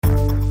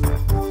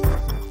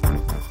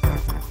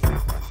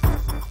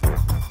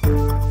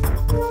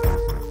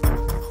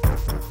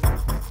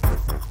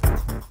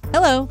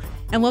Hello,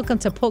 and welcome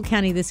to Polk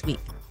County This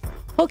Week.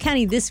 Polk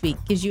County This Week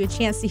gives you a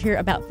chance to hear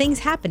about things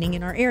happening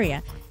in our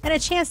area and a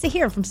chance to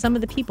hear from some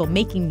of the people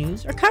making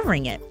news or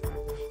covering it.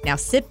 Now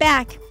sit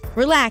back,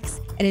 relax,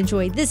 and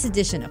enjoy this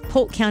edition of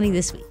Polk County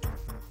This Week.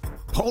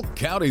 Polk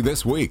County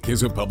This Week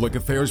is a public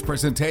affairs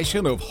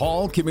presentation of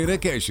Hall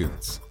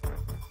Communications.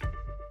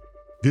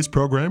 This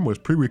program was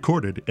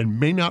pre-recorded and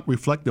may not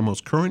reflect the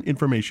most current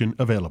information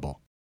available.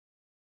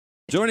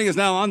 Joining us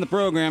now on the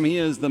program, he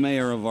is the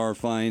mayor of our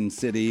fine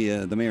city,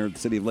 the mayor of the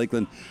city of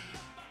Lakeland,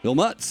 Bill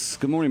Mutz.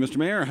 Good morning, Mr.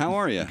 Mayor. How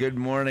are you? Good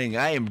morning.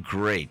 I am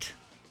great.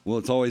 Well,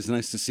 it's always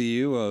nice to see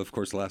you. Of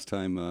course, last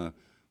time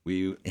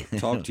we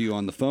talked to you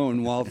on the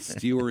phone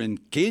whilst you were in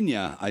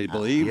Kenya, I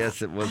believe.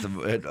 Yes, it was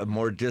a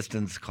more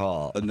distance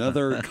call.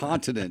 Another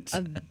continent.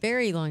 A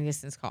very long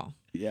distance call.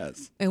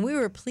 Yes. And we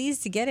were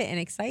pleased to get it and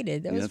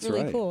excited. That was That's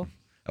really right. cool.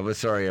 I was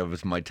sorry,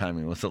 my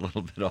timing was a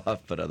little bit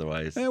off, but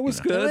otherwise. It was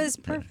It good. was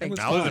perfect.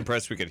 I was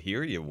impressed we could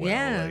hear you well.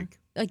 Yeah.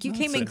 Like you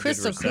came in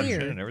crystal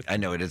clear. I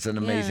know it is an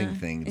amazing Yeah.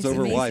 thing. It's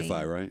over amazing.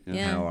 Wi-Fi, right?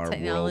 Yeah. How our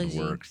technology.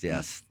 world works.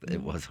 Yes,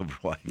 it was over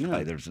Wi-Fi.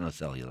 Yeah. There's no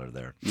cellular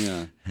there.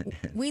 Yeah.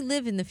 We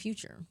live in the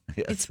future.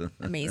 Yes. It's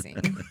amazing.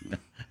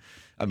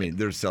 I mean,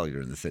 there's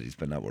cellular in the cities,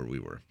 but not where we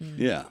were.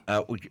 Yeah.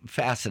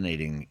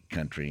 Fascinating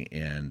country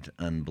and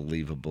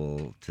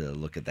unbelievable to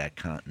look at that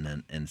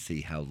continent and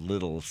see how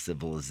little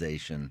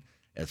civilization,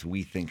 as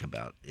we think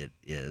about it,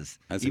 is.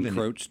 Has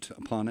encroached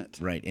upon it.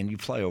 Right, and you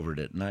fly over it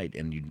at night,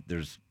 and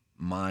there's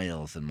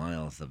miles and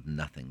miles of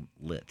nothing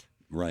lit.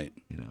 Right.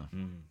 You know,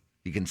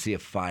 you can see a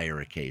fire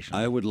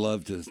occasionally. I would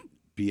love to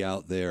be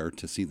out there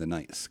to see the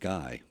night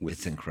sky.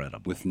 It's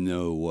incredible. With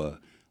no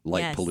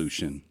light Yes.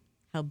 pollution.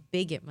 How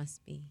big it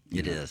must be.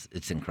 It is.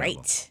 It's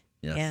incredible. Great.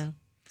 Yes. Yeah.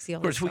 See all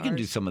Of course, the we can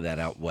do stars. some of that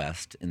out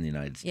west in the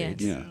United Yes.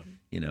 States. Yeah.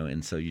 You know,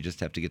 and so you just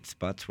have to get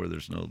spots where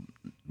there's no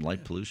light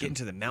Get pollution.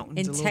 into the mountains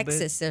In a little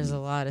Texas, there's a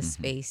lot of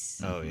space.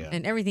 Oh, yeah.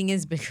 And everything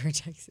is bigger in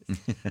Texas.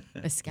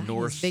 The sky bit.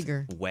 North, is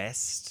bigger.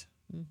 west,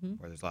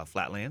 where there's a lot of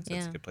flatlands.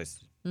 That's Yeah. a good place.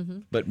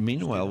 But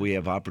meanwhile, we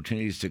have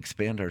opportunities to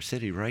expand our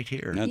city right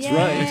here. That's Yay.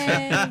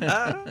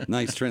 right.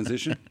 Nice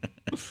transition.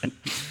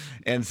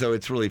 And so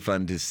it's really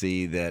fun to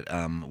see that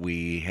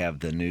we have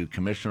the new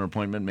commissioner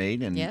appointment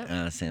made, and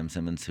Yep. Sam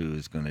Simmons, who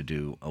is going to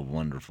do a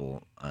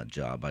wonderful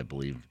job, I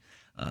believe.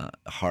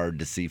 Hard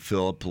to see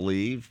Philip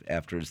leave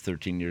after his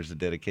 13 years of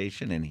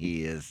dedication, and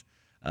he is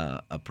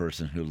a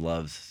person who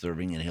loves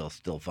serving, and he'll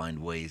still find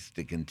ways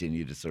to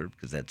continue to serve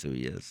because that's who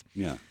he is.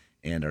 Yeah.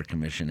 And our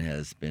commission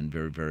has been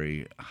very,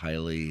 very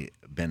highly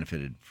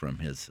benefited from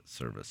his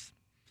service.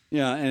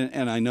 Yeah,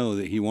 and I know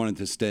that he wanted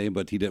to stay,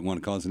 but he didn't want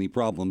to cause any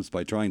problems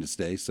by trying to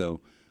stay. So,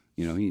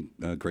 he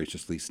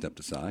graciously stepped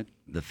aside.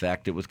 The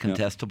fact it was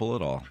contestable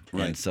at all.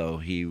 Right. And so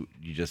you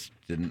just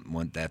didn't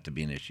want that to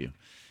be an issue.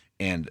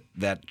 And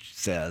that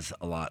says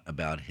a lot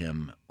about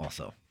him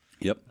also.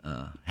 Yep.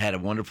 Had a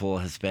wonderful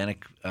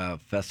Hispanic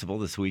festival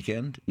this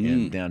weekend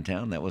in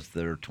downtown. That was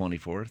their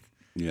 24th.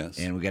 Yes.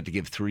 And we got to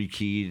give 3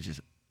 keys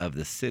of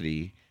the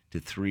city to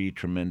 3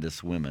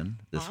 tremendous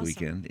women this Awesome.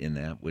 weekend in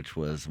that, which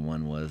was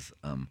one was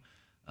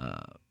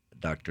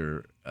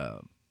Dr.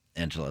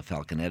 Angela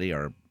Falconetti,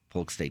 our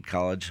Polk State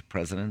College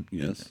president.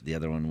 Yes. The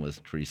other one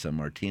was Teresa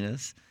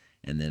Martinez,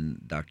 and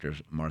then Dr.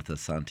 Martha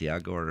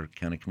Santiago, our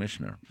county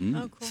commissioner.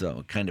 Oh, cool.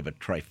 So kind of a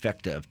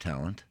trifecta of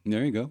talent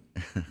There you go.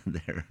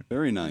 there.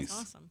 Very nice.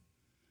 That's awesome.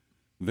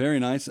 Very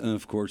nice. And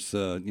of course,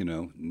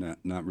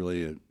 not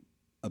really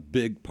a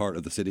big part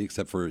of the city,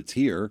 except for it's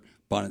here.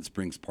 Bonnet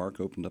Springs Park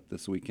opened up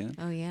this weekend.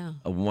 Oh, yeah.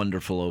 A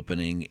wonderful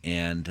opening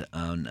and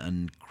an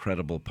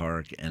incredible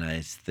park. And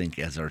I think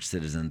as our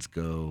citizens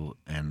go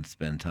and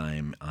spend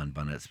time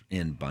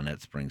in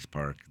Bonnet Springs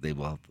Park, they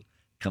will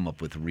come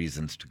up with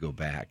reasons to go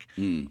back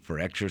for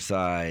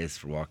exercise,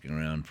 for walking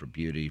around, for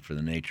beauty, for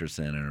the nature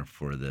center,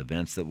 for the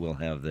events that we'll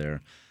have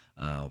there.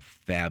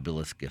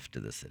 Fabulous gift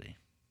to the city.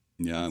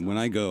 Yeah, and when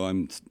I go,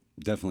 I'm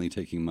definitely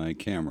taking my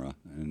camera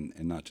and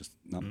not just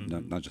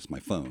not just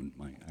my phone,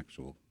 my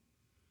actual.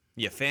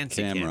 Yeah,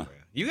 fancy Camera. camera.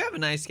 You have a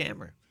nice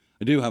camera.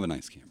 I do have a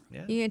nice camera.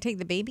 Yeah. You going to take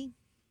the baby?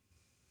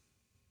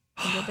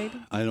 The baby?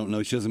 I don't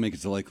know. She doesn't make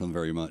it to Lakeland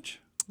very much,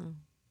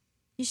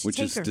 You should which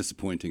take is her.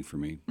 disappointing for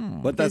me.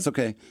 But that's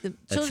okay. The At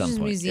some Children's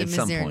point. Museum At is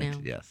some there point,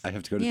 now. yes. I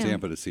have to go to Yeah.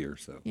 Tampa to see her.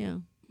 So Yeah.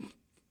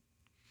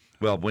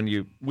 Well, when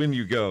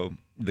you go,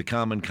 the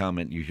common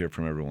comment you hear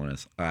from everyone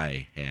is,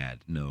 "I had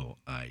no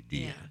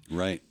idea." Yeah.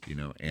 right.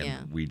 And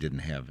Yeah. we didn't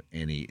have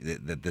any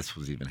that this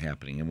was even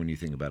happening. And when you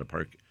think about a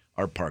park,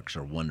 our parks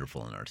are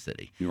wonderful in our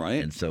city,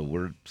 Right. and so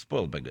we're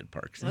spoiled by good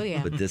parks. Oh,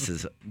 yeah. But this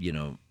is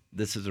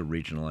a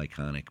regional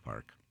iconic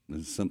park.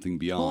 This is something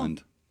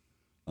beyond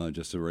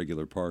just a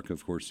regular park.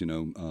 Of course,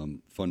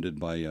 funded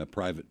by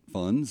private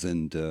funds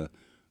and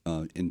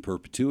in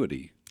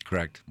perpetuity.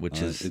 Correct, which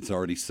is It's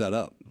already set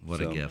up. what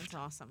So a gift. That's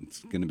awesome.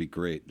 It's going to be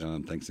great.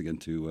 Thanks again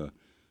to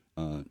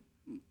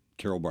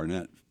Carol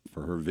Barnett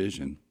for her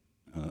vision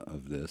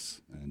of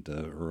this, and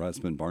her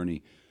husband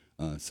Barney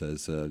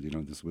says,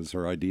 this was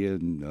her idea,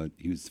 and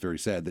he was very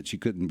sad that she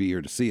couldn't be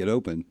here to see it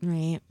open.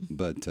 Right.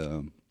 But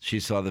She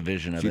saw the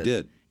vision of She it.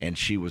 did. And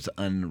she was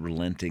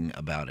unrelenting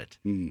about it.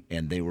 Mm.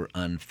 And they were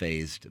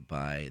unfazed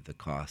by the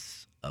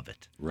costs of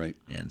it. Right.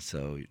 And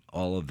so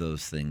all of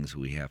those things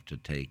we have to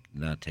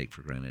not take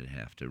for granted,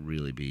 have to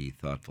really be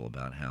thoughtful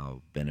about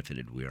how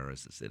benefited we are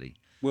as a city.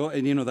 Well,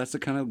 and that's the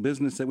kind of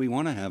business that we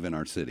want to have in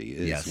our city,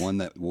 is Yes. one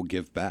that will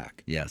give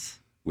back Yes.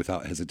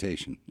 without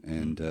hesitation.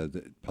 And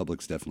the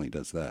Publix definitely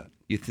does that.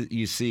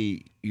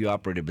 You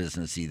operate a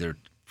business either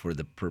for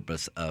the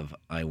purpose of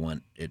I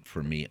want it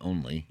for me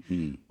only,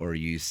 or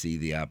you see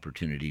the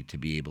opportunity to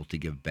be able to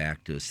give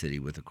back to a city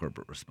with a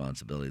corporate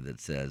responsibility that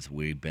says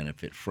we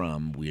benefit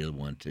from, we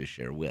want to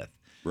share with.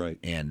 Right.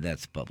 And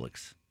that's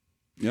Publix.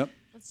 Yep.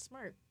 That's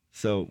smart.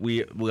 So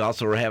we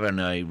also are having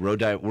a road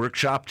diet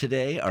workshop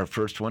today, our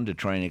first one to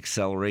try and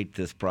accelerate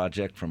this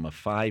project from a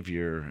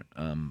 5-year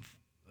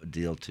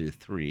deal to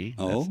 3.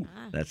 Oh.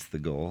 That's the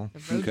goal.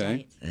 The road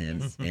Okay.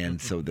 diet. And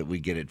so that we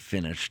get it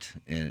finished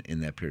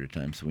in that period of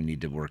time. So we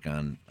need to work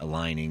on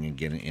aligning and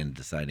getting and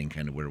deciding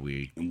kind of where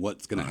we And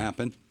what's going to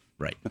happen?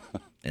 right.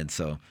 And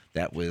so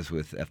that was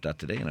with FDOT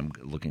today, and I'm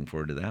looking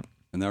forward to that.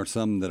 And there are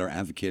some that are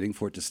advocating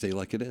for it to stay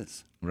like it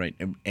is. Right.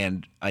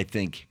 And I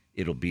think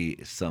it'll be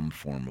some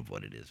form of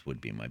what it is, would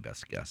be my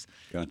best guess.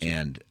 Gotcha.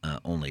 And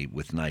only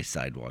with nice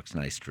sidewalks,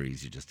 nice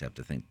trees. You just have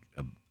to think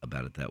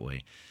about it that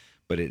way.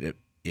 But it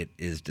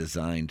is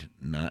designed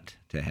not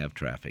to have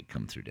traffic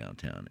come through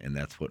downtown. And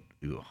that's what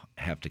you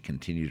have to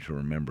continue to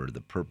remember.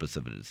 The purpose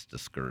of it is to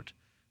skirt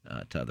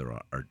to other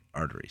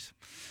arteries.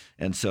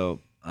 And so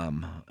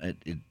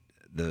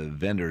the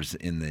vendors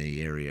in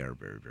the area are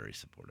very, very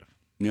supportive.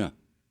 Yeah.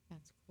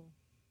 That's cool.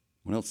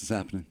 What else is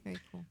happening? Very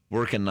cool.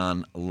 Working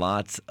on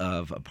lots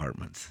of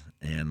apartments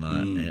and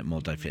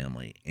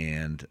multifamily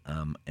and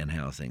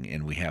housing,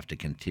 and we have to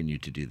continue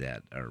to do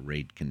that. Our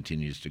rate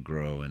continues to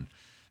grow, and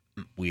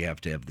we have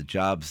to have the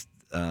jobs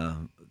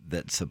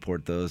that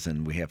support those,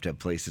 and we have to have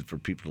places for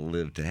people to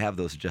live to have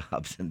those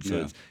jobs. And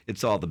so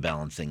it's all the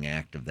balancing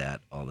act of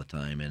that all the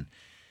time. And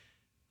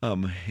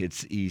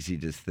it's easy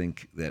to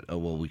think that, oh,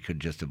 well, we could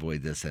just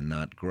avoid this and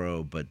not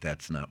grow, but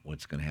that's not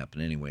what's going to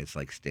happen anyway. It's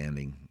like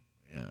standing,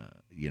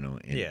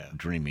 and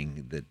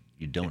dreaming that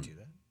you don't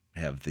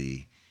have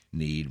the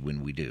need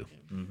when we do.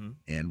 Mm-hmm.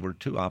 And we're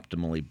too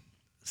optimally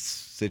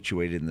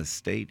situated in the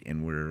state,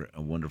 and we're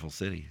a wonderful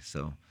city.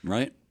 So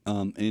Right.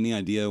 Any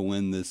idea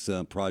when this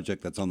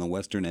project that's on the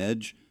western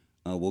edge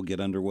will get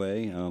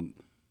underway?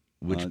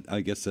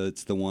 I guess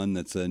it's the one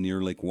that's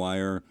near Lake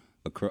Wire,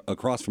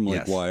 across from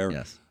Lake Wire.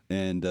 Yes.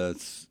 And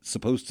it's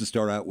supposed to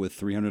start out with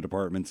 300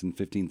 apartments and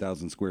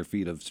 15,000 square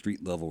feet of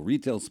street-level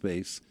retail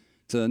space.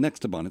 It's next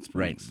to Bonnet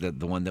Springs. Right,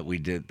 the one that we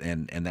did,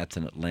 and that's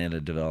an Atlanta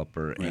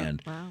developer. Yeah.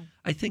 And Wow.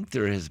 I think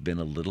there has been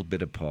a little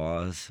bit of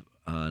pause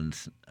on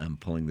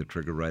pulling the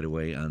trigger right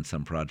away on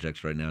some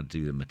projects right now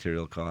due to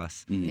material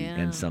costs, Yeah.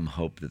 and some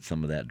hope that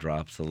some of that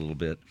drops a little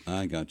bit.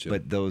 I got you.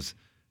 But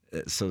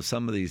so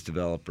some of these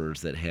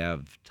developers that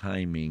have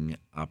timing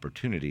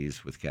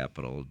opportunities with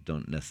capital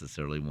don't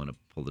necessarily want to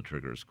pull the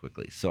trigger as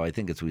quickly. So I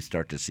think as we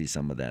start to see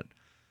some of that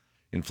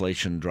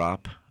inflation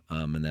drop,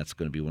 and that's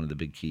going to be one of the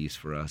big keys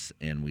for us,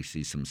 and we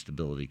see some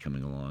stability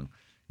coming along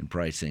in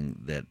pricing,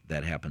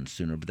 that happens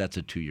sooner. But that's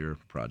a 2-year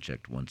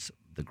project once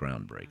the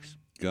ground breaks.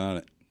 Got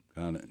it.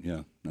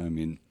 Yeah. I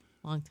mean,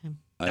 Long time.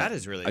 That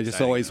is really I just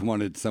exciting, always though.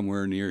 wanted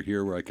somewhere near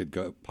here where I could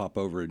go pop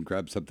over and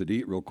grab something to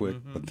eat real quick.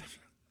 But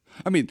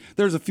I mean,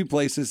 there's a few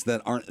places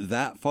that aren't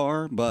that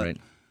far, but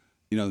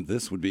Right.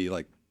 this would be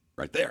like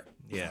right there.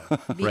 Yeah.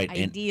 Be Right,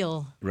 and-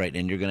 ideal. Right,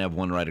 and you're going to have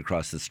one right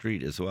across the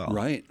street as well.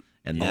 Right.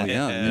 And Oh that,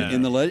 yeah,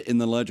 in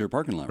the Ledger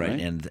parking lot, right?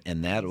 and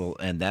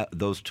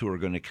those two are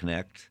going to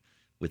connect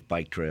with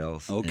bike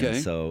trails. Okay.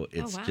 And so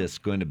it's wow.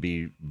 just going to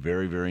be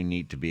very, very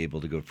neat to be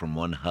able to go from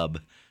one hub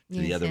to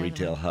the Yes, other the other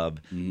retail one. hub,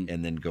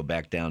 and then go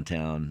back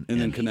downtown and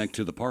then connect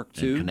to the park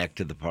too. connect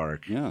to the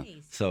park. Yeah.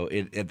 So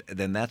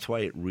then that's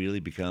why it really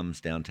becomes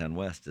downtown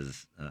west,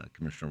 as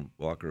Commissioner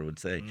Walker would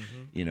say,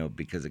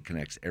 because it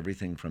connects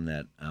everything from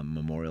that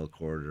Memorial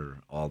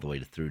Corridor all the way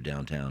through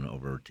downtown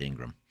over to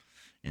Ingram,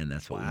 and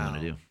that's what we want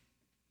to do.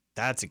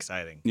 That's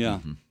exciting. Yeah.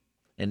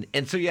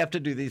 And so you have to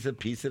do these a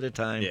piece at a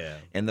time, Yeah.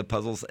 and the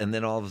puzzles, and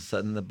then all of a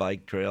sudden the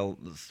bike trail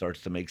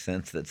starts to make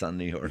sense that's on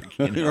New York,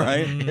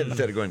 Right.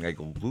 Instead of going like,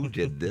 who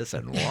did this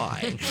and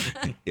why?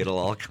 It'll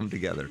all come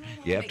together.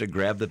 You have to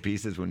grab the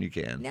pieces when you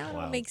can. Now it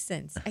all makes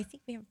sense. I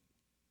think we have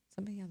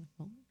somebody on the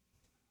phone.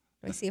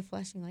 Do I see a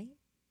flashing light?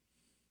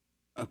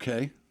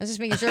 Okay. I was just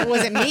making sure it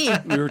wasn't me.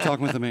 We were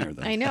talking with the mayor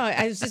then. I know.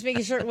 I was just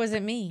making sure it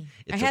wasn't me.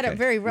 I It's had a okay.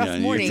 very rough Yeah,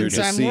 morning, you're so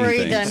just I'm seeing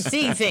worried that I'm things.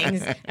 seeing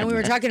things. And we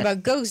were talking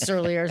about ghosts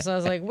earlier, so I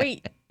was like,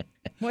 wait,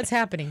 what's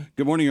happening?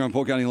 Good morning. You're on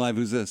Polk County Live.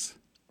 Who's this?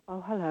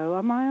 Oh, hello.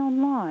 Am I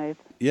on live?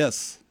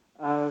 Yes.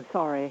 Oh,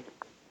 sorry.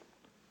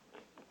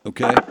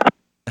 Okay.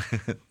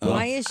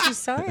 Why is she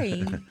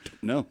sorry?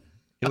 No.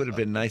 It would have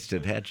been nice to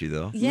have had you,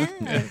 though. Yeah,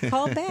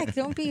 call back.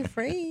 Don't be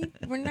afraid.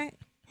 We're not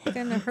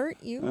going to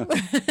hurt you.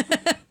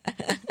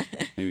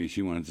 Maybe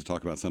she wanted to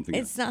talk about something.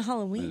 It's not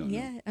Halloween don't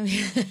know.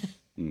 yet.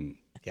 I mean,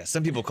 Yeah.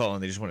 Some people call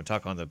and they just want to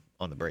talk on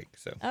the break.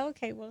 So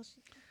okay, well, she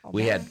can call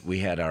We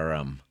back. had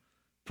our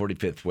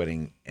 45th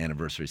wedding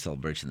anniversary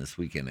celebration this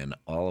weekend, and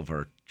all of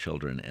our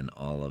children and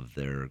all of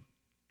our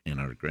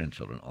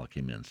grandchildren all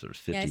came in. So there's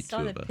 52 I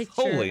saw the of us. picture.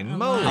 Holy online.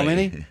 moly. How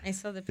many? I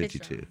saw the picture.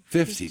 52.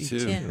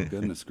 52. Oh,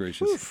 goodness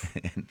gracious.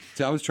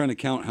 See, I was trying to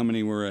count how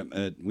many were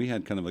at we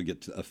had kind of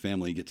a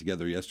family get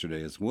together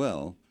yesterday as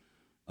well.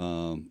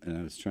 And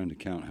I was trying to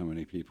count how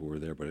many people were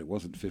there, but it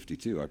wasn't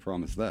 52. I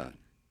promise that.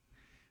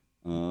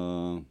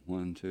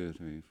 1, 2,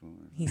 3, 4.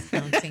 He's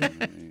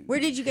counting.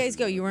 Where did you guys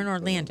go? You were in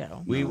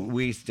Orlando.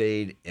 We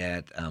stayed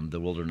at the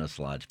Wilderness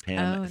Lodge.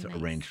 Pam nice.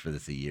 arranged for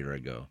this a year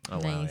ago. Oh,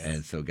 wow. Nice.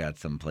 And so got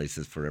some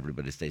places for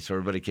everybody to stay. So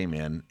everybody came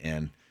in,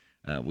 and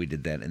we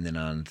did that. And then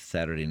on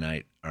Saturday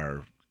night,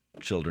 our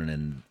children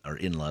and our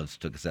in-laws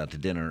took us out to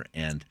dinner,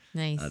 and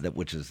Nice.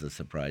 which is a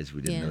surprise.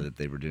 We didn't Yeah. know that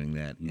they were doing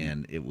that,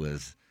 and it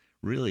was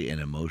really an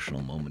emotional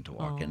moment to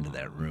walk into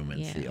that room and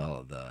yeah. see all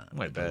of the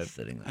I adults bet.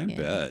 sitting there. I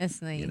bet. That's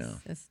nice. You know.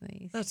 That's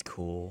nice. That's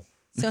cool.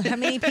 So how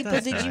many people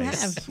did you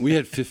nice. have? We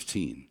had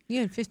 15. You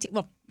had 15.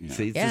 Well,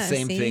 See, it's Yeah, the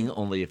same see? thing,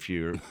 only if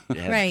you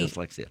have Right.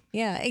 dyslexia.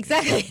 yeah,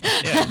 exactly.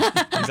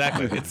 Yeah,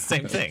 exactly. It's the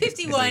same thing.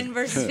 51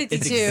 versus 52.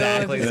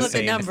 exactly if you the flip the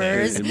same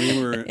numbers. And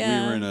we were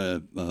Yeah. in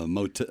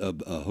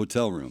a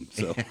hotel room.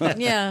 So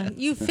Yeah,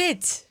 you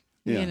fit.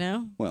 yeah. You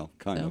know, Well,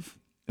 kind So- of.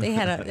 they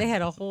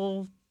had a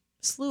whole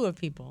slew of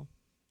people.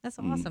 That's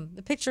awesome.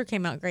 The picture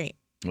came out great.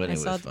 Well, I it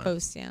saw was the fun.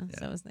 post. Yeah,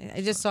 so it was nice.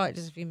 I just saw it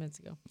just a few minutes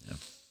ago.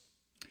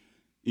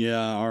 Yeah,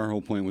 our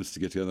whole point was to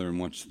get together and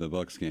watch the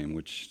Bucks game,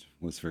 which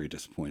was very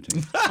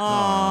disappointing.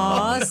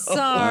 Oh,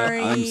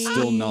 sorry. I'm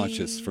still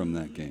nauseous from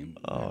that game.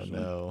 Oh,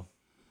 no.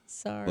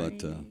 Sorry.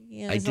 But,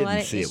 Yeah, I there's a lot didn't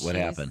of see it. What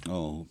issues. happened?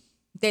 Oh,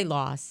 They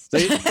lost.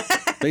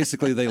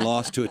 basically they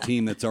lost to a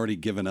team that's already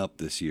given up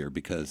this year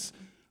because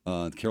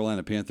the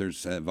Carolina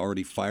Panthers have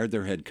already fired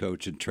their head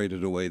coach and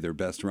traded away their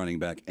best running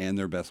back and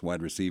their best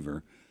wide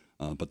receiver.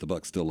 But the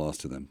Bucks still lost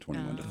to them,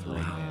 21-3.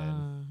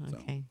 Oh,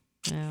 okay.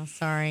 Well,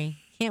 sorry.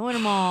 Can't win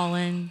them all,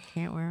 and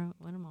can't win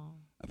them all.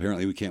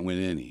 Apparently, we can't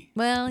win any.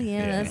 Well,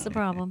 yeah, that's the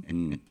problem.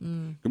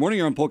 Good morning.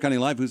 You're on Polk County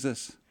Live. Who's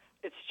this?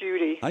 It's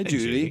Judy. Hi,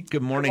 Judy.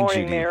 Good morning, Good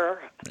morning, Judy.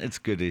 Mayor. It's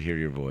good to hear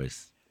your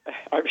voice.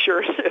 I'm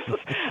sure it is.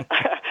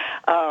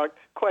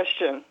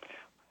 Question.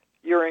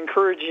 You're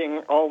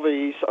encouraging all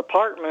these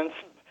apartments.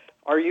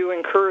 Are you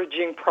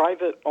encouraging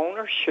private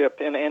ownership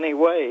in any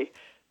way?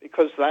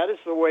 Because that is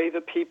the way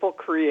that people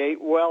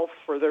create wealth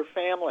for their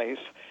families,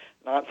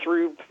 not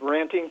through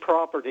renting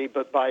property,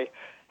 but by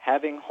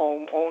having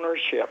home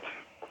ownership.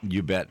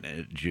 You bet,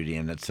 Judy.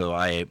 And so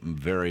I am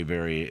very,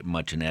 very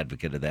much an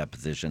advocate of that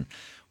position.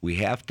 We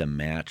have to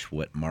match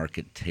what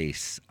market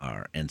tastes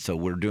are. And so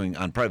we're doing,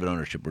 on private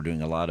ownership, we're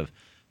doing a lot of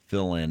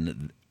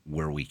fill-in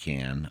where we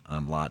can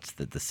on lots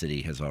that the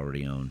city has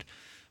already owned.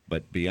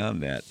 But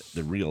beyond that,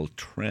 the real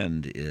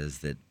trend is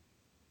that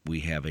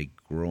we have a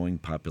growing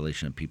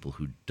population of people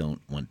who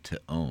don't want to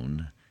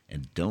own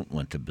and don't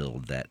want to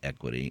build that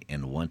equity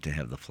and want to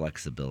have the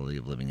flexibility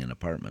of living in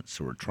apartments.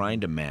 So we're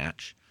trying to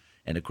match.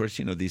 And of course,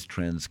 these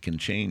trends can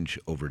change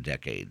over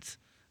decades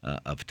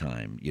of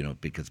time,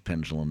 because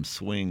pendulums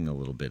swing a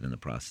little bit in the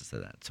process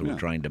of that. So we're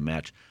trying to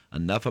match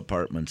enough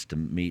apartments to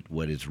meet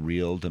what is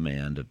real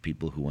demand of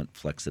people who want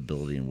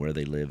flexibility in where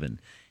they live and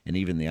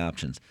even the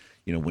options.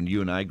 When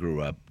you and I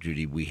grew up,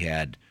 Judy, we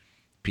had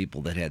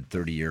people that had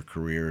 30-year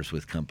careers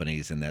with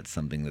companies, and that's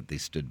something that they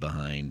stood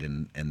behind,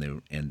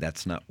 and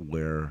that's not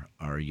where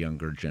our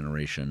younger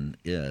generation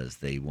is.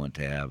 They want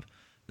to have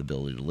the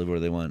ability to live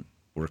where they want,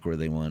 work where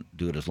they want,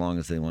 do it as long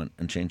as they want,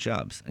 and change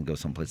jobs and go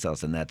someplace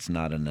else. And that's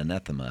not an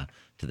anathema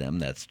to them.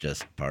 That's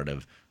just part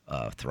of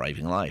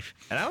thriving life.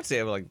 And I would say,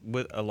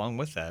 along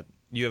with that,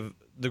 you have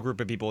the group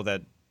of people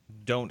that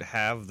don't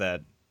have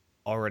that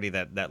already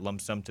that lump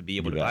sum to be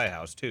able to buy a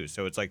house too.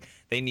 So it's like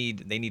they need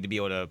to be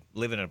able to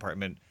live in an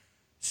apartment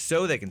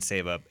so they can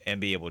save up and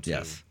be able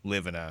to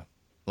live in a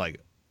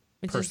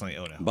personally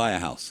own a home. Buy a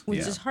house. Which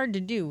is hard to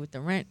do with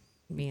the rent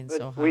being But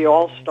so high. we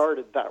all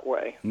started that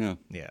way. Yeah.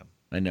 Yeah.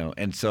 I know,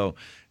 and so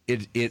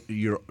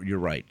you're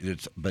right.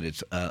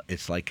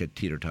 It's like a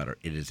teeter-totter.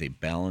 It is a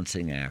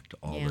balancing act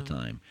all the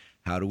time.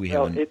 How do we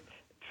have?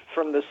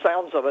 From the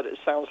sounds of it, it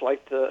sounds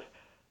like the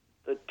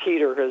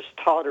teeter has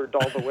tottered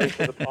all the way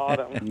to the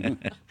bottom.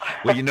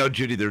 Well,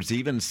 Judy, there's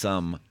even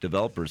some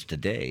developers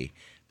today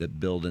that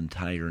build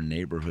entire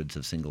neighborhoods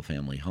of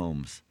single-family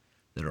homes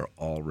that are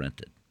all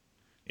rented.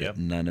 Yep.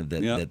 None of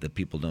that the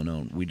people don't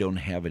own. We don't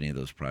have any of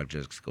those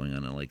projects going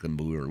on in Lakeland,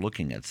 but we were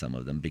looking at some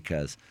of them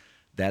because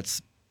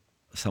that's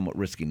somewhat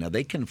risky. Now,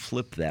 they can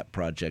flip that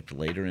project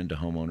later into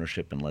home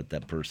ownership and let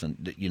that person,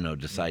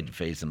 decide to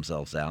phase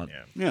themselves out.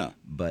 Yeah.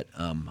 But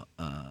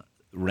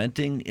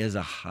renting is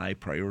a high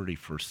priority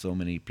for so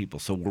many people.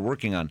 So we're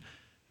working on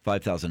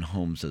 5,000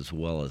 homes as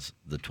well as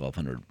the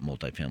 1,200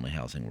 multifamily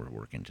housing we're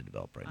working to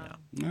develop right now.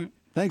 All right.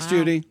 Thanks,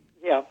 Judy.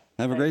 Yeah.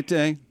 Have a great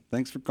day.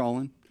 Thanks for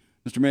calling.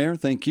 Mr. Mayor,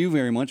 thank you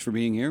very much for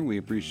being here. We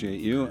appreciate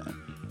you.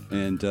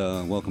 And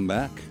welcome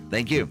back.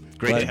 Thank you.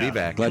 Great to be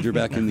back. Glad you're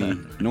back in the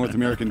North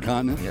American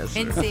continent. Yes,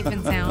 And sir. safe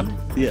and sound.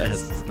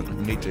 Yes,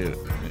 me too.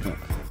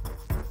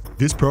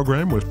 This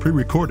program was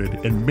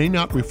pre-recorded and may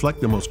not reflect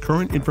the most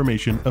current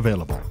information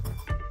available.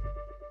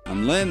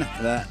 I'm Lynn.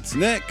 That's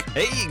Nick.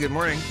 Hey, good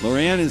morning.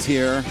 Lorianne is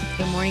here.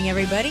 Good morning,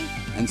 everybody.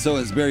 And so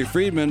is Barry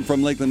Friedman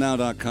from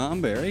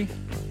LakelandNow.com. Barry,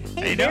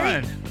 How you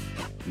doing?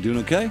 you doing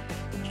okay?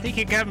 I think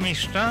you got me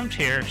stumped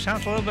here.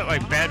 Sounds a little bit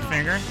like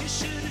Badfinger.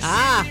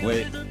 Ah,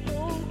 Wait.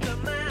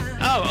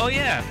 Oh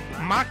yeah,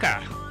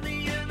 Maca.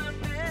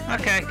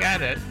 Okay,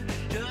 got it.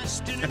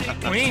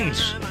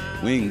 Wings.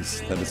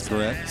 Wings, that is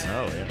correct.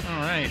 Oh, yeah.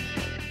 All right.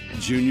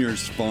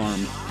 Junior's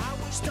Farm.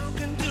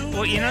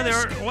 Well,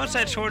 there was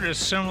that sort of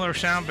similar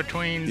sound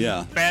between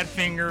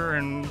Badfinger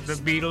and the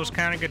Beatles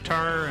kind of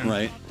guitar. And,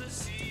 Right.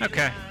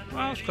 Okay.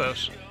 Well, it's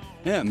close.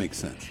 Yeah, it makes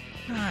sense.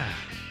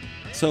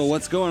 So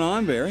what's going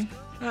on, Barry?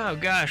 Oh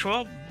gosh.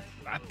 Well,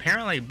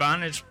 apparently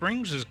Bonnet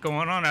Springs is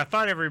going on. I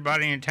thought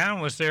everybody in town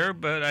was there,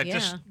 but I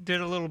just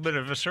did a little bit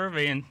of a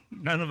survey, and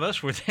none of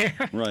us were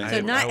there. Right.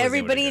 so not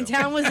everybody in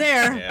town was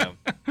there. Yeah.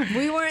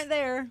 We weren't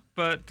there.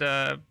 But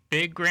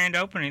big grand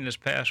opening this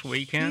past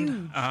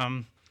weekend.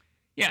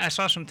 I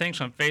saw some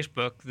things on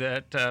Facebook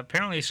that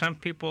apparently some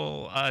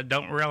people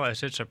don't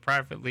realize it's a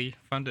privately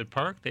funded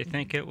park. They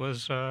think it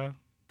was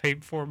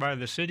paid for by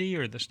the city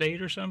or the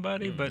state or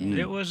somebody, but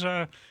it was.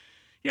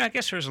 I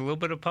guess there's a little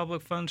bit of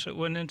public funds that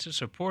went into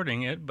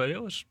supporting it, but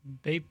it was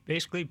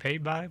basically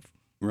paid by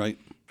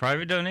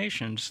private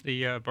donations.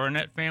 The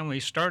Barnett family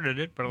started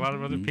it, but a lot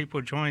of other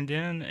people joined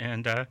in,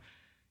 and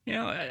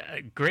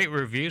great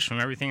reviews from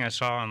everything I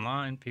saw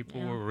online.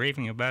 People were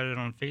raving about it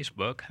on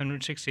Facebook.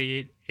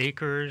 168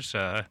 acres.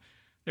 There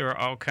were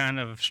all kind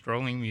of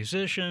strolling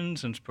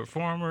musicians and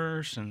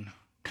performers and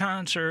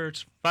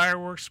concerts,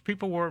 fireworks.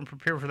 People weren't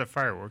prepared for the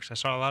fireworks. I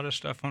saw a lot of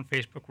stuff on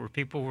Facebook where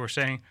people were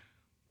saying,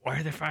 "Why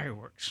are there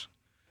fireworks?"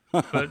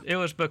 But it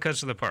was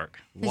because of the park.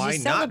 Why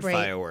not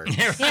fireworks?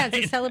 Yeah, it's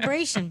a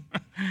celebration.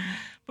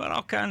 But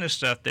all kind of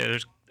stuff there.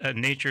 There's a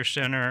nature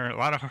center, a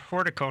lot of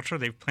horticulture.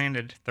 They've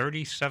planted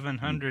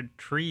 3,700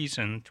 trees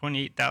and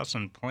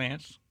 28,000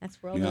 plants.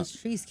 That's where all those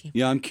trees came from.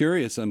 Yeah, I'm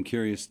curious. I'm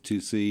curious to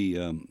see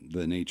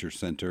the nature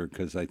center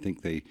because I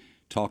think they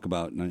talk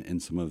about in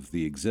some of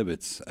the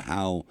exhibits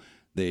how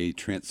they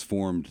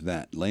transformed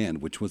that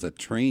land, which was a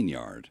train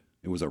yard.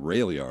 It was a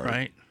rail yard.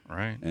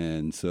 Right.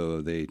 And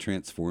so they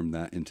transformed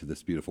that into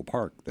this beautiful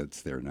park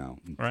that's there now.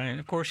 Right. And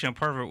of course,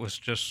 part of it was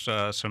just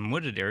some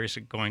wooded areas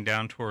going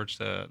down towards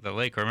the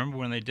lake. I remember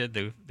when they did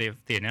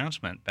the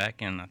announcement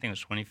back in, I think it was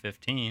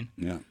 2015.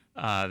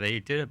 Yeah. They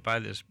did it by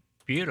this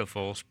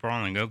beautiful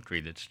sprawling oak tree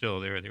that's still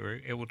there. They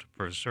were able to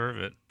preserve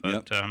it.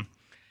 But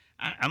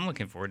I'm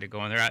looking forward to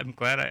going there. I'm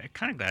kind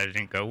of glad I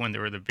didn't go when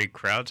there were the big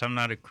crowds. I'm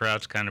not a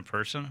crowds kind of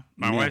person.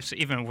 My wife's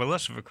even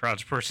less of a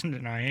crowds person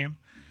than I am.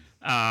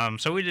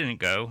 So we didn't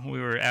go.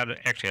 We were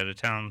actually out of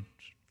town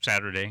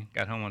Saturday,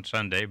 got home on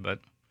Sunday, but,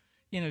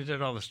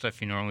 did all the stuff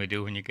you normally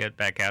do when you get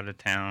back out of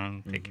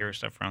town, take care of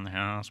stuff around the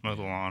house, mow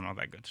the lawn, all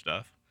that good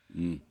stuff.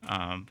 But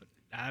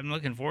I'm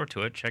looking forward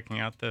to it, checking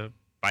out the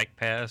bike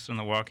paths and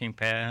the walking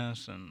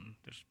paths, and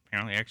there's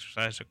apparently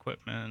exercise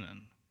equipment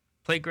and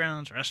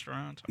playgrounds,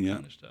 restaurants, all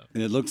kind of stuff.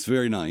 And it looks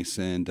very nice,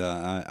 and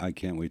I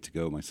can't wait to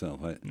go myself.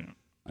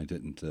 I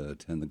didn't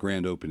attend the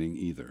grand opening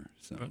either.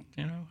 So, but,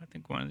 I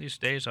think one of these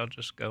days I'll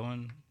just go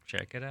and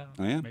check it out.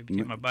 Oh, yeah? Maybe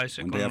take my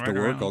bicycle. One day and after ride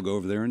work, around. I'll go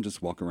over there and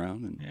just walk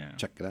around and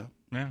check it out.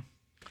 Yeah.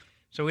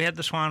 So we had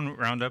the swan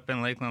roundup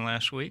in Lakeland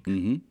last week.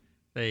 Mm-hmm.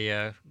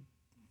 They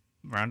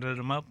rounded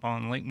them up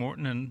on Lake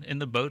Morton and in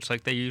the boats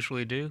like they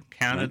usually do.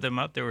 Counted them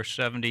up. There were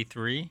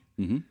 73.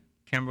 Mm-hmm.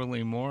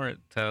 Kimberly Moore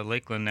at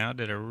Lakeland Now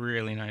did a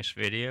really nice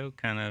video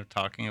kind of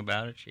talking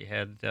about it. She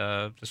had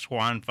the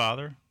swan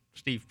father,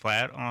 Steve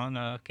Platt,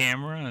 on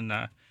camera,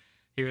 and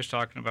he was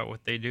talking about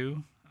what they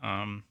do.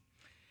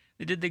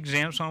 They did the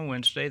exams on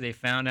Wednesday. They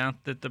found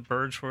out that the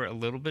birds were a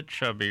little bit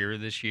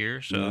chubbier this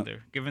year, so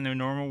they're giving their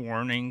normal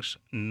warnings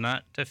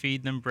not to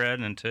feed them bread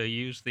and to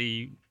use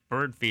the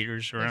bird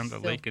feeders around the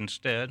lake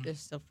instead. They're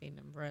still feeding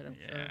them bread.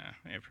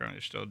 They're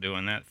apparently still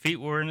doing that. Feet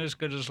weren't as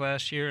good as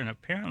last year, and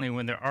apparently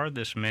when there are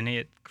this many,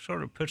 it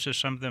sort of pushes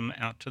some of them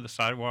out to the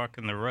sidewalk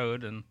and the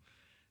road, and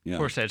of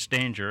course that's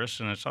dangerous,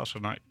 and it's also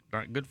not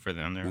good for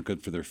them. They're not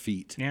good for their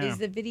feet. Yeah. Is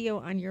the video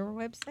on your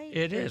website?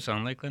 It is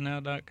on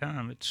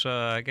LakelandNow.com. It's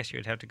I guess you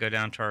would have to go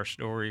down to our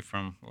story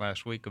from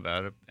last week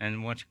about it,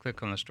 and once you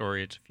click on the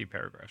story, it's a few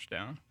paragraphs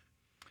down.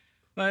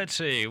 Let's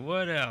see,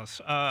 what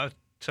else?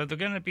 So they're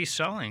going to be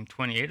selling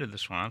 28 of the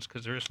swans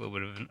because there is a little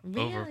bit of an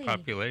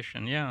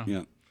overpopulation. Yeah.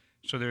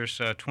 So there's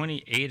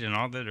 28 in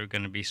all that are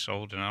going to be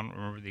sold, and I don't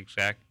remember the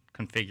exact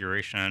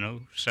configuration. I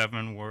know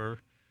 7 were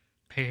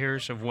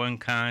pairs of one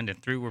kind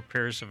and 3 were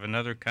pairs of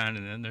another kind,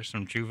 and then there's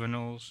some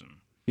juveniles. And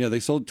yeah, they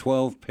sold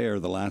 12 pair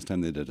the last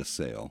time they did a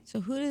sale. So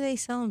who do they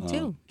sell them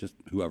to? Just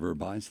whoever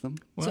buys them.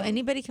 So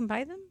anybody can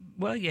buy them?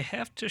 Well, you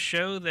have to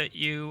show that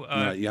you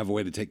you have a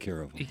way to take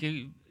care of them.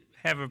 You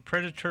have a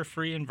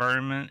predator-free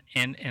environment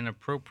and an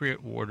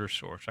appropriate water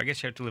source. I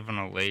guess you have to live on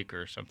a lake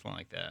or something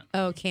like that.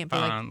 Oh, it can't be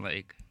Pond,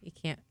 lake. You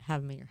can't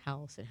have them in your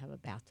house and have a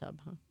bathtub,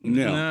 huh?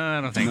 No,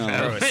 I don't think so. I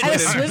have a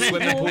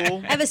swimming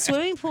pool. I have a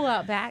swimming pool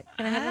out back.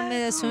 Can I have them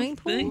in a swimming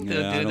pool?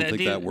 Yeah, I don't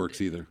think that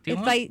works either. If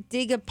I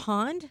dig a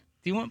pond,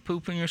 do you want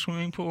poop in your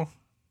swimming pool?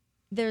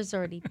 there's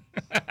already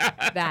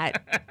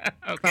that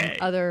from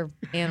other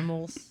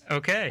animals.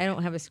 Okay. I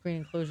don't have a screen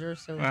enclosure,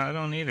 so. Well, I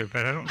don't either,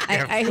 but I don't.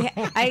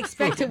 I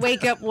expect to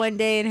wake up one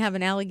day and have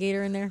an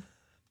alligator in there.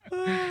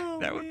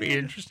 That would be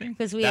interesting.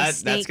 Because we have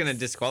snakes. That's going to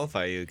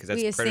disqualify you because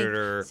that's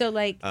predator. So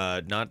like,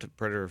 not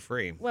predator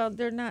free. Well,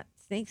 they're not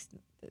snakes.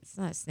 It's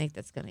not a snake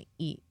that's going to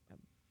eat a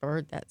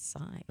bird that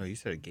size. Oh, you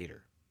said a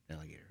gator,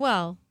 alligator.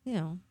 Well,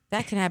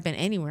 that can happen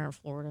anywhere in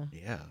Florida.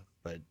 Yeah,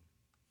 but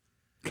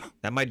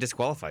that might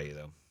disqualify you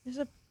though. There's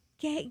a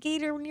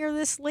gator near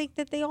this lake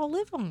that they all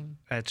live on.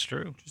 That's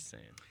true. Just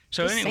saying.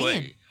 So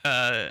anyway,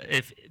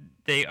 if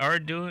they are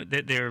doing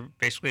that, they're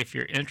basically, if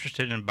you're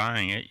interested in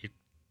buying it, you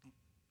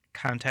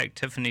contact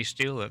Tiffany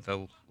Steele at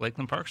the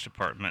Lakeland Parks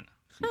Department.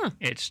 Huh.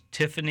 It's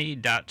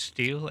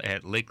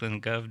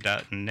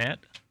tiffany.steele@lakelandgov.net.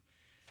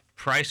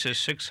 Price is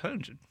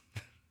 $600.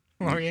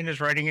 Lorianne is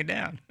writing it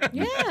down.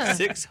 Yeah.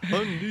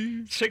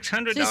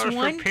 $600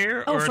 for a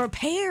pair. Oh, or for a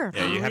pair.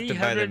 Yeah, you have to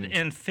buy them.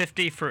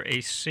 $350 for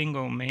a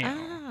single male.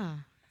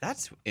 Ah.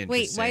 That's interesting.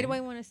 Wait, why do I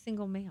want a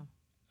single male?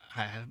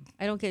 I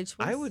don't get a choice.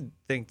 I would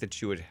think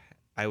that you would.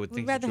 I would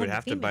think that you would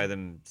have to buy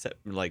them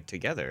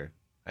together.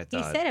 I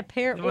thought. He said a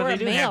pair well, or they a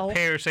do male. have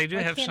pairs. They do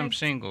have some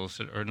singles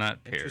that are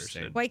not pairs.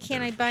 Why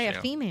can't I buy a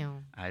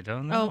female? I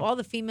don't know. Oh, all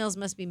the females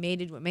must be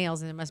mated with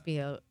males, and there must be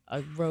a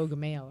rogue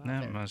male out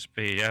that there. Must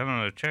be. I don't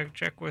know.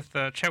 Check with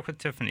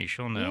Tiffany.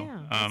 She'll know.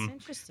 Yeah, that's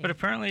interesting. But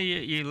apparently,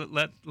 you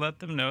let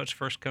them know it's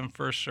first come,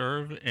 first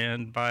serve,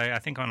 and by I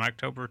think on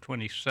October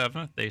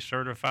 27th they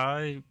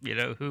certify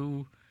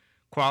who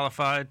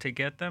qualified to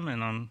get them,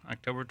 and on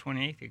October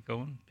 28th you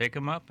go and pick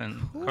them up,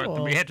 and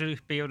Cool. you have to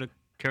be able to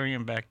carry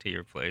them back to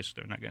your place.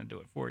 They're not going to do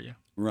it for you.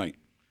 Right.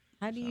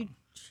 How do you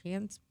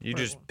transport? You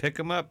just pick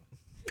them up.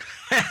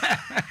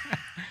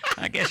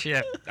 I guess you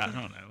have, I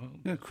don't know.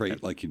 Yeah,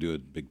 crate like you do a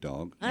big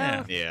dog.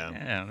 Yeah.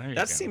 Yeah. There you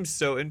That go. seems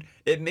so.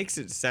 It makes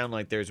it sound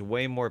like there's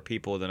way more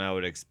people than I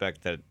would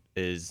expect that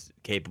is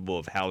capable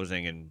of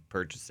housing and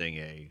purchasing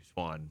a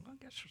swan. I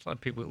guess there's a lot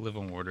of people that live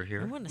on water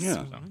here. I want a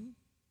Yeah. swan.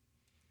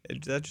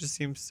 That just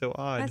seems so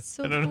odd. That's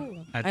so I don't know.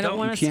 cool. I don't don't-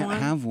 want You a can't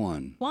swan. have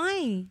one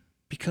Why?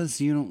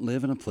 because you don't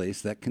live in a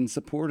place that can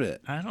support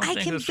it. I don't I think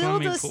can a build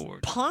swimming a pool.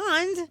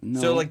 pond. No,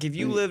 So, like, if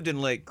you lived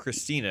in Lake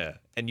Christina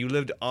and you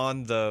lived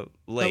on the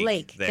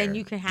lake, then there,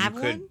 you could have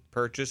you could one?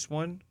 purchase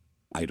one.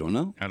 I don't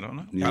know. I don't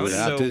know. You That would was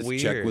have so to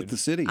check with weird. the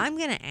city. I'm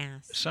gonna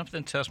ask.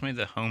 Something tells me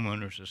the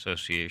homeowners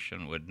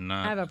association would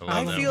not. Have a allow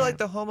problem. I them. feel like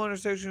the homeowner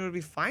association would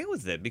be fine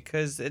with it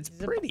because it's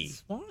It's a pretty.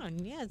 swan.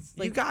 Yeah, it's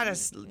You like got a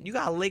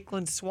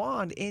Lakeland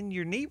swan in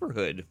your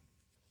neighborhood.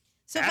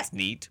 So That's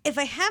neat. if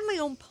I have my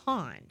own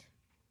pond,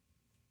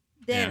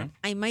 then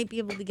I might be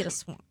able to get a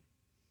swan.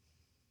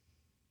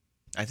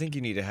 I think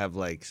you need to have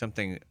like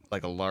something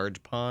like a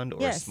large pond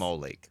or a Yes. small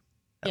lake,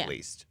 at Yeah.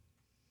 least.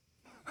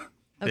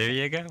 There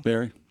you go.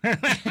 Barry, I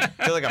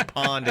feel like a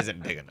pond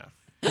isn't big enough.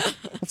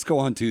 let's go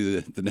on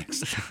to the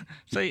next.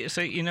 So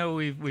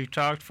we've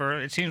talked for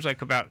it seems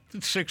like about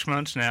 6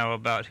 months now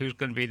about who's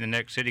going to be the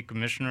next city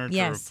commissioner to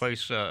Yes.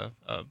 replace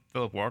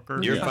Philip Walker.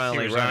 You're He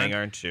finally resigned. running,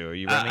 aren't you? Are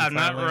you running? I'm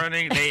not finally?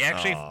 running. They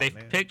actually Aw, they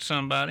man. picked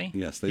somebody.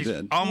 Yes, they He's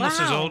did. Almost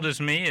as Wow. old as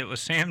me. It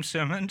was Sam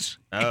Simmons.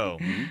 Oh,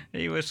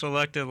 He was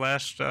selected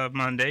last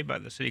Monday by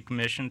the city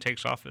commission.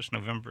 Takes office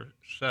November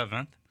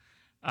 7th.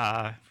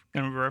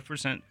 Going to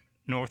represent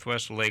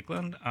Northwest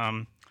Lakeland.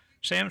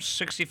 Sam's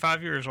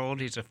 65 years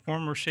old. He's a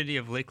former City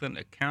of Lakeland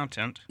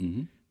accountant,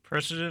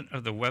 president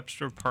of the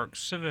Webster Park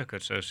Civic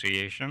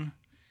Association,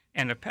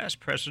 and a past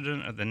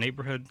president of the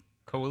Neighborhood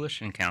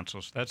Coalition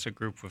Councils. That's a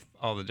group with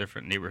all the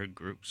different neighborhood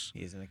groups.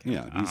 he's an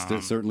accountant. Yeah,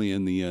 he's certainly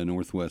in the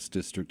Northwest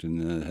District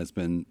and has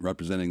been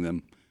representing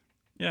them.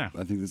 Yeah.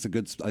 I think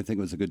it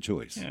was a good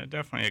choice. Yeah,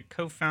 definitely. A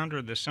co-founder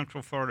of the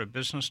Central Florida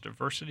Business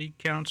Diversity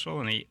Council,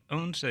 and he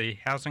owns a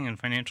housing and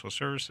financial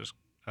services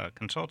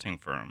consulting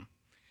firm.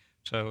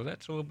 So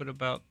that's a little bit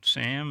about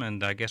Sam,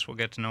 and I guess we'll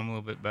get to know him a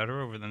little bit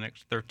better over the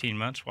next 13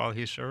 months while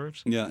he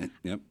serves. Yeah,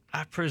 yep.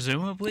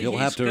 Presumably He'll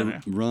have to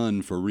gonna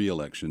run for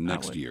re-election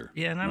next year.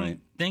 Yeah, and I'm right?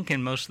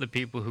 thinking most of the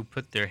people who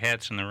put their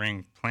hats in the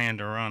ring plan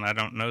to run. I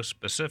don't know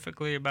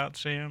specifically about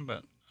Sam,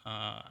 but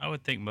I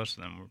would think most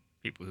of them were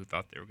people who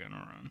thought they were going to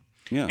run.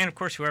 Yeah. And of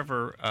course,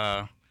 whoever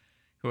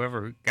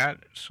got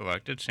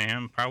selected,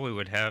 Sam probably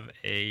would have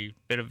a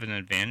bit of an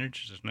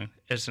advantage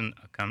as an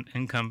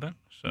incumbent.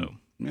 So.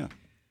 Yeah.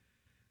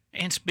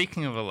 And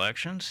speaking of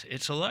elections,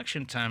 it's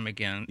election time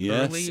again.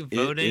 Yes, Early it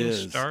voting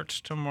is. starts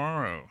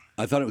tomorrow.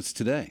 I thought it was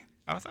today.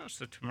 I thought it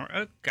was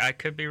tomorrow. I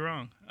could be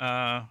wrong.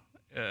 But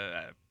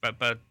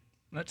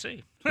let's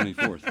see.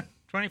 24th.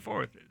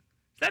 24th. Is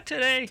that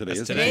today? Today is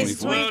the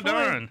Today's 24th. Oh,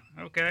 darn.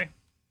 Okay.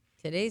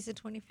 Today's the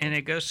 24th. And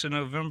it goes to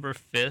November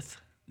 5th,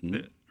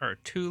 the are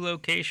 2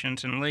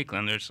 locations in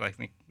Lakeland. There's, I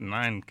think,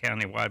 9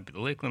 countywide, but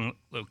the Lakeland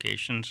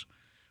locations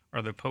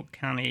are the Polk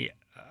County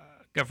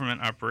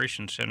Government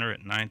Operations Center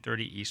at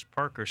 930 East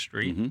Parker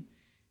Street,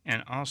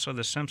 and also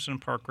the Simpson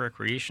Park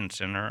Recreation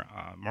Center,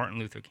 Martin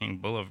Luther King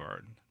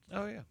Boulevard.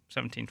 Oh, yeah.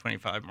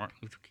 1725 Martin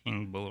Luther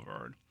King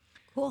Boulevard.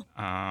 Cool.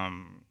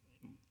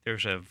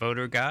 There's a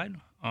voter guide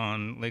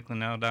on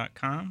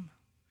lakelandnow.com.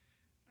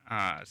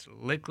 It's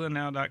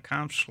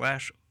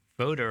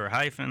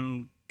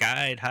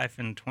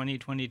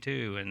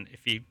lakelandnow.com/voter-guide-2022. And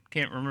if you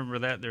can't remember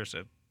that, there's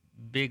a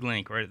big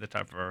link right at the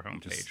top of our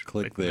homepage. Just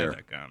click there.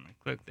 lakelandnow.com, and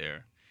click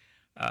there.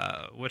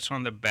 What's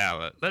on the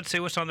ballot? Let's see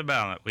what's on the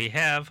ballot. We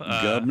have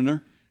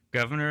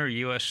Governor,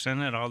 U.S.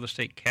 Senate, all the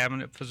state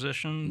cabinet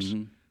positions.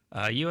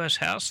 U.S.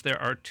 House,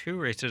 there are 2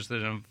 races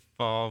that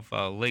involve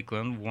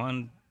Lakeland.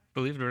 One,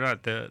 believe it or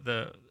not,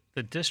 the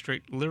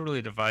district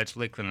literally divides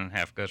Lakeland in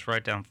half, goes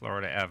right down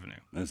Florida Avenue.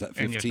 Is that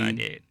And 15?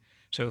 98.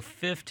 So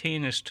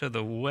 15 is to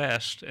the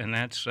west, and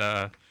that's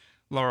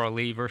Laura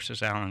Lee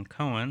versus Alan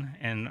Cohen.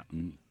 And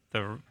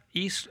the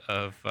east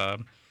of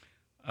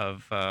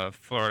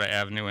Florida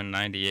Avenue in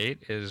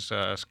 98 is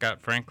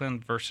Scott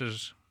Franklin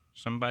versus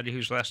somebody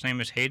whose last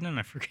name is Hayden.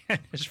 I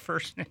forget his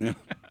first name. Yeah.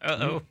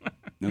 Uh-oh.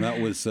 And that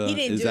was He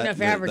didn't is do that enough that's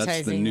the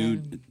advertising new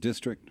then.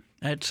 district,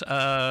 That's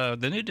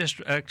the new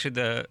district.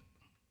 Actually,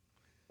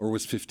 or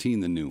was 15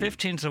 the new one?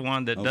 15's the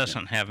one that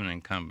doesn't have an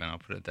incumbent. I'll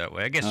put it that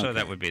way. I guess so.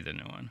 That would be the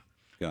new one.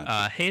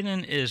 Gotcha.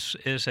 Hayden is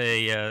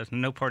a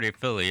no party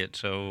affiliate,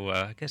 so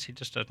I guess he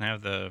just doesn't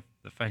have the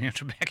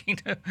financial backing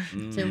to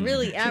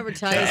really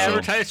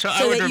advertise. So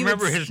I would that you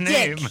remember his stick.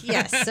 name.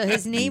 Yes, so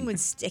his name would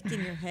stick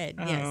in your head.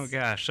 Yes. Oh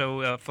gosh!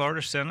 So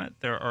Florida Senate,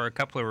 there are a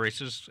couple of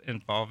races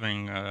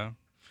involving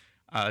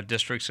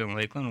districts in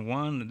Lakeland.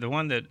 The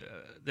one that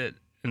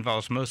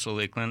involves most of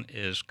Lakeland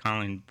is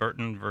Colleen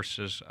Burton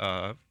versus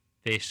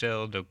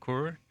Faisal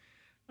Dokur,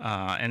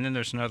 and then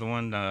there's another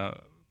one,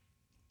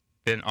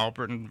 Ben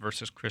Alberton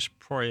versus Chris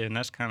Proya, and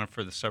that's kind of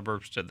for the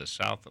suburbs to the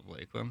south of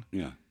Lakeland.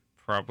 Yeah,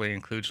 probably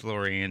includes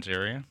Lorian's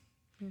area.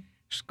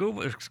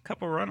 School, a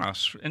couple of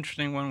runoffs.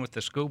 Interesting one with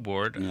the school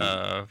board.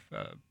 Yeah.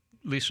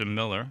 Lisa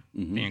Miller,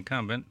 the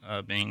incumbent,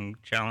 being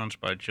challenged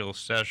by Jill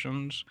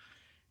Sessions.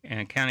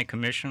 And County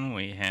Commission,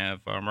 we have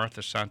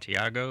Martha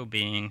Santiago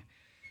being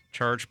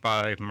charged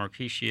by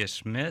Markeisha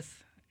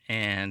Smith.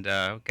 And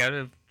got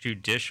a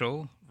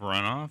judicial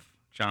runoff,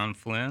 John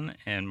Flynn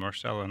and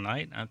Marcella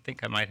Knight. I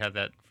think I might have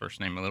that first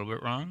name a little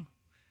bit wrong.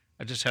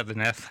 I just have the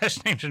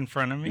last names in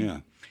front of me. Yeah.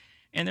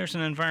 And there's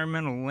an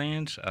environmental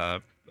lands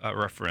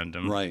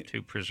referendum Right.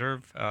 to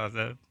preserve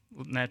the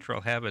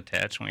natural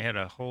habitats. And we had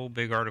a whole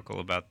big article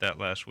about that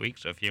last week.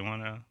 So if you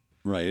want to...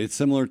 Right. It's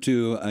similar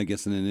to, I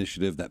guess, an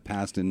initiative that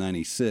passed in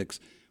 '96,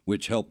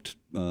 which helped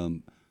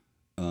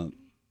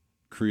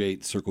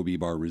create Circle B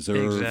Bar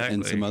Reserve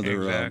and some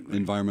other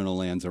environmental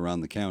lands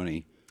around the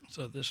county.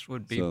 So this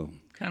would be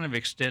kind of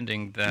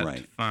extending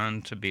that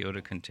fund to be able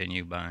to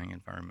continue buying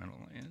environmental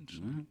lands.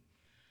 Mm-hmm.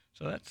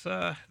 So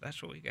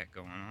that's what we got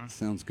going on.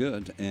 Sounds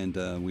good. And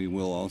we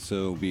will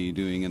also be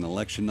doing an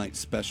election night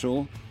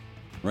special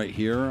right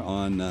here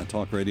on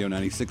Talk Radio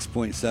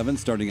 96.7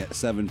 starting at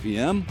 7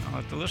 p.m.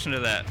 I'll have to listen to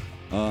that.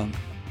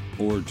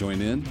 Or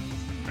join in.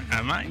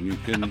 I might.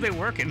 I'll be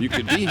working. You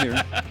could be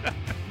here.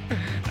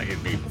 I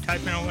could be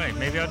typing away.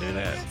 Maybe I'll do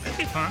that. That'd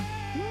be fun.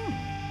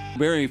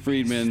 Barry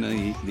Friedman,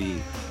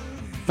 the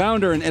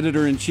founder and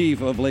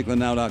editor-in-chief of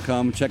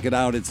LakelandNow.com. Check it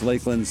out. It's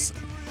Lakeland's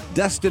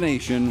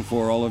destination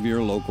for all of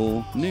your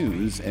local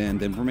news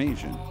and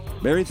information.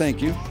 Barry,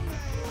 thank you.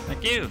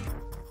 Thank you.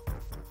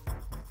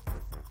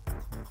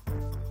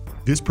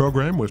 This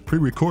program was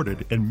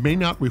pre-recorded and may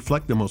not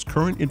reflect the most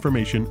current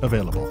information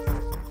available.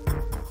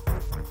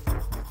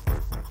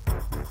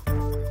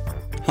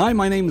 Hi,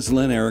 my name is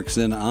Len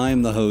Erickson.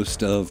 I'm the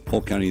host of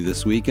Polk County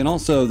This Week and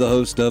also the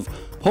host of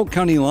Polk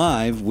County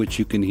Live, which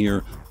you can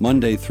hear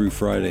Monday through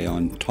Friday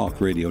on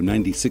Talk Radio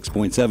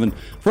 96.7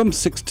 from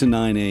 6 to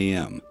 9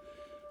 a.m.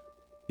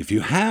 If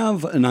you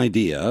have an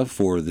idea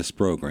for this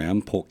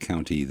program, Polk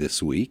County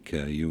This Week,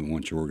 you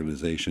want your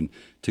organization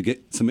to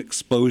get some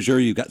exposure,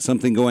 you've got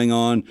something going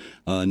on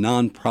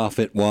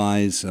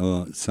nonprofit-wise,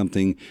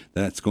 something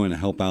that's going to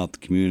help out the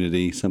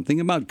community,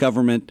 something about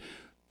government,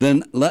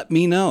 then let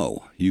me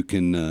know. You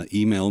can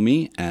email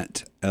me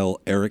at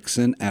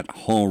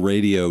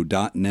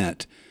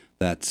lerickson@hallradio.net.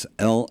 That's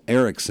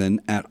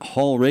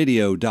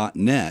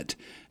lerickson@hallradio.net.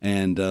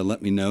 And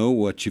let me know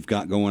what you've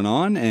got going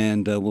on,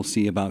 and we'll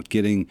see about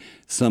getting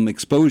some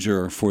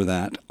exposure for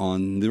that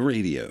on the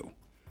radio.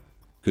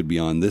 Could be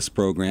on this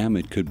program.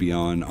 It could be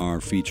on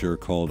our feature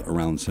called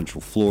Around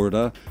Central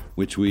Florida,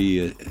 which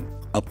we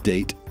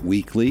update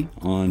weekly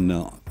on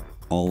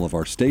all of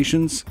our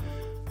stations.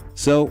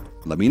 So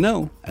let me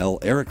know,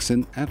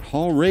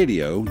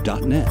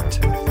 lerickson@hallradio.net.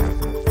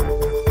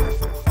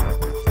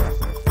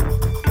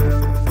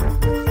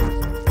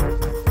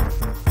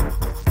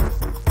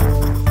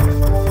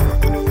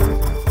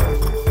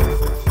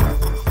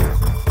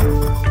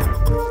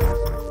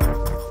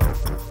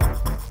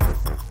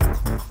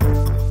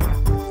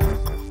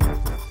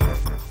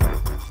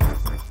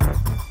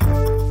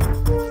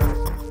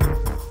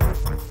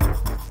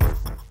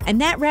 And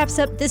that wraps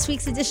up this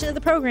week's edition of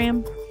the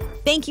program.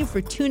 Thank you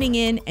for tuning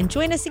in, and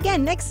join us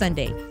again next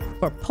Sunday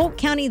for Polk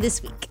County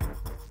This Week.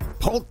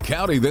 Polk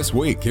County This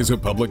Week is a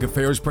public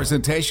affairs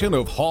presentation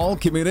of Hall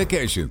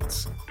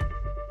Communications.